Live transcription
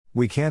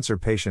We cancer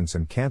patients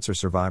and cancer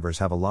survivors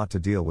have a lot to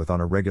deal with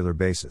on a regular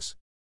basis.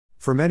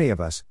 For many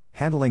of us,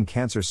 handling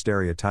cancer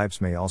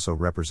stereotypes may also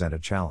represent a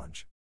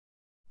challenge.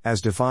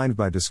 As defined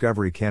by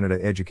Discovery Canada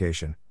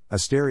Education, a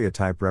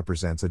stereotype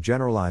represents a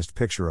generalized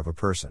picture of a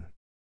person,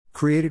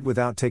 created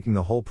without taking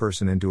the whole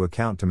person into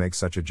account to make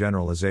such a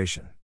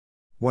generalization.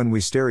 When we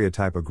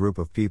stereotype a group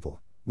of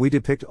people, we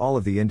depict all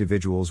of the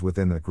individuals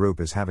within the group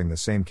as having the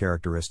same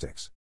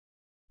characteristics.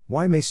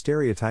 Why may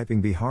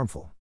stereotyping be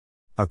harmful?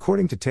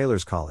 According to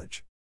Taylor's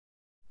College,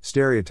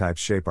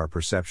 stereotypes shape our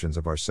perceptions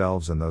of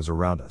ourselves and those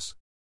around us.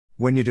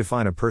 When you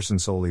define a person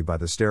solely by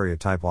the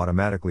stereotype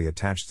automatically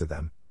attached to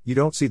them, you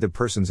don't see the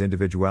person's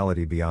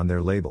individuality beyond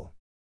their label,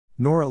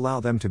 nor allow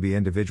them to be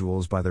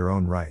individuals by their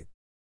own right.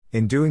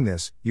 In doing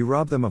this, you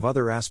rob them of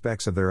other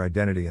aspects of their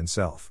identity and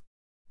self.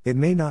 It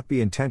may not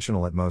be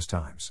intentional at most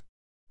times.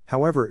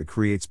 However, it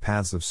creates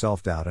paths of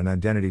self-doubt and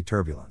identity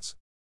turbulence.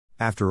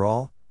 After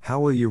all, how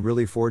will you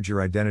really forge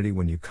your identity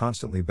when you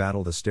constantly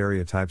battle the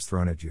stereotypes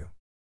thrown at you?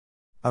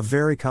 A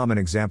very common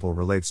example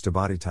relates to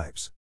body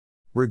types.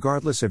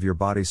 Regardless of your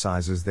body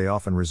sizes, they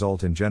often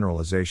result in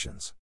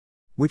generalizations,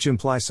 which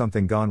imply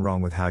something gone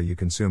wrong with how you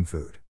consume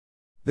food.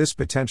 This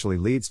potentially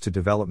leads to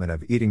development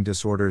of eating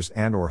disorders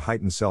and/or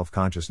heightened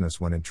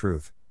self-consciousness when in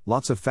truth,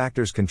 lots of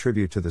factors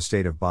contribute to the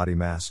state of body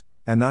mass,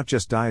 and not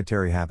just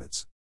dietary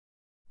habits.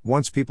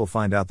 Once people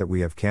find out that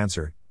we have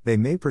cancer, they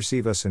may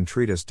perceive us and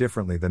treat us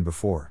differently than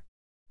before.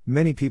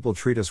 Many people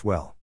treat us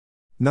well.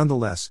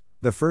 Nonetheless,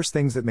 the first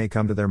things that may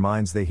come to their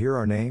minds they hear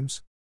our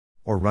names,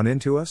 or run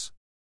into us.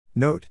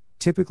 Note,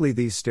 typically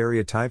these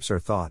stereotypes are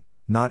thought,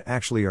 not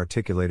actually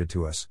articulated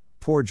to us.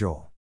 Poor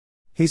Joel.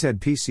 He's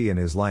had PC and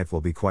his life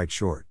will be quite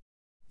short.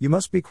 You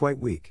must be quite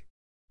weak.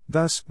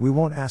 Thus, we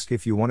won't ask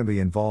if you want to be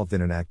involved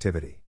in an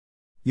activity.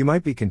 You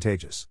might be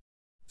contagious.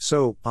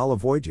 So, I'll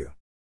avoid you.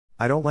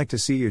 I don't like to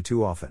see you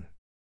too often.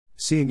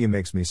 Seeing you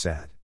makes me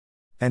sad.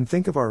 And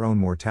think of our own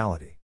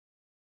mortality.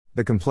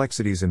 The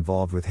complexities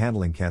involved with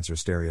handling cancer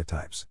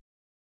stereotypes.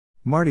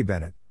 Marty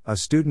Bennett, a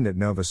student at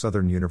Nova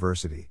Southern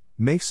University,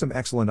 makes some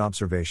excellent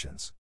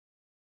observations.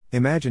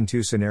 Imagine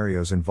two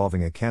scenarios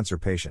involving a cancer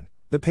patient.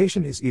 The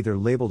patient is either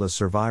labeled a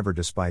survivor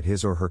despite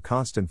his or her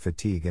constant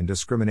fatigue and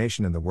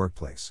discrimination in the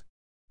workplace,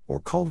 or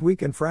called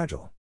weak and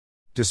fragile,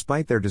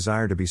 despite their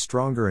desire to be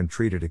stronger and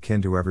treated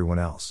akin to everyone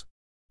else.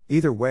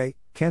 Either way,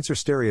 cancer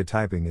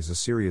stereotyping is a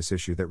serious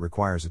issue that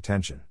requires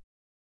attention.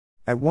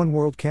 At One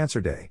World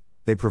Cancer Day,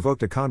 they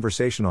provoked a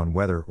conversation on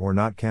whether or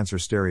not cancer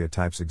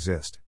stereotypes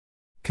exist.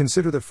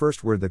 Consider the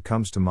first word that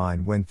comes to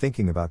mind when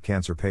thinking about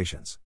cancer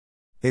patients.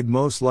 It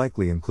most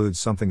likely includes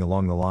something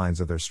along the lines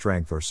of their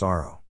strength or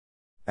sorrow.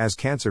 As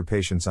cancer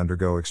patients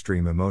undergo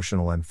extreme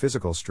emotional and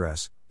physical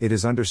stress, it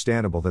is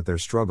understandable that their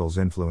struggles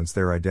influence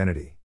their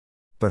identity.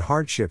 But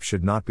hardship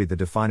should not be the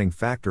defining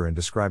factor in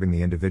describing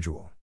the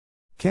individual.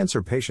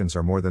 Cancer patients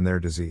are more than their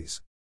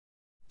disease.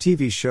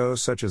 TV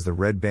shows such as the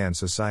Red Band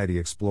Society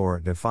explore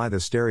and defy the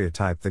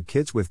stereotype that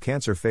kids with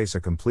cancer face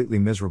a completely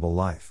miserable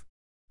life.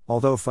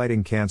 Although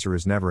fighting cancer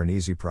is never an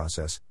easy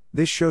process,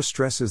 this show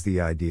stresses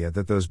the idea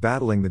that those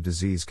battling the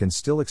disease can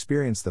still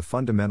experience the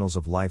fundamentals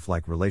of life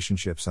like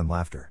relationships and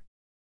laughter.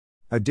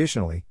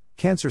 Additionally,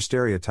 cancer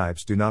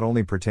stereotypes do not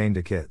only pertain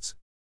to kids.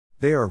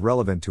 They are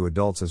relevant to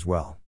adults as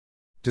well.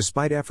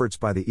 Despite efforts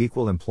by the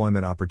Equal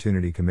Employment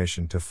Opportunity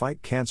Commission to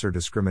fight cancer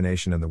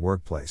discrimination in the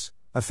workplace,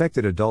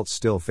 affected adults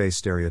still face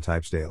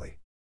stereotypes daily.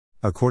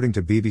 According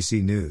to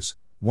BBC News,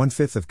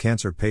 1/5 of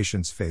cancer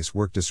patients face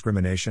work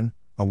discrimination,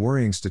 a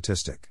worrying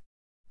statistic.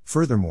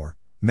 Furthermore,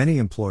 many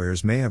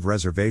employers may have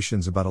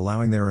reservations about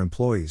allowing their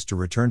employees to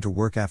return to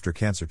work after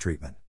cancer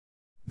treatment.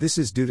 This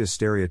is due to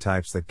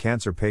stereotypes that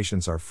cancer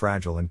patients are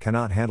fragile and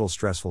cannot handle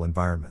stressful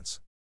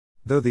environments.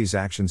 Though these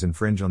actions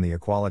infringe on the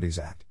Equalities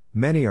Act,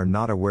 many are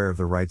not aware of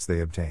the rights they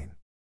obtain.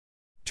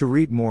 To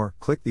read more,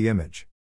 click the image.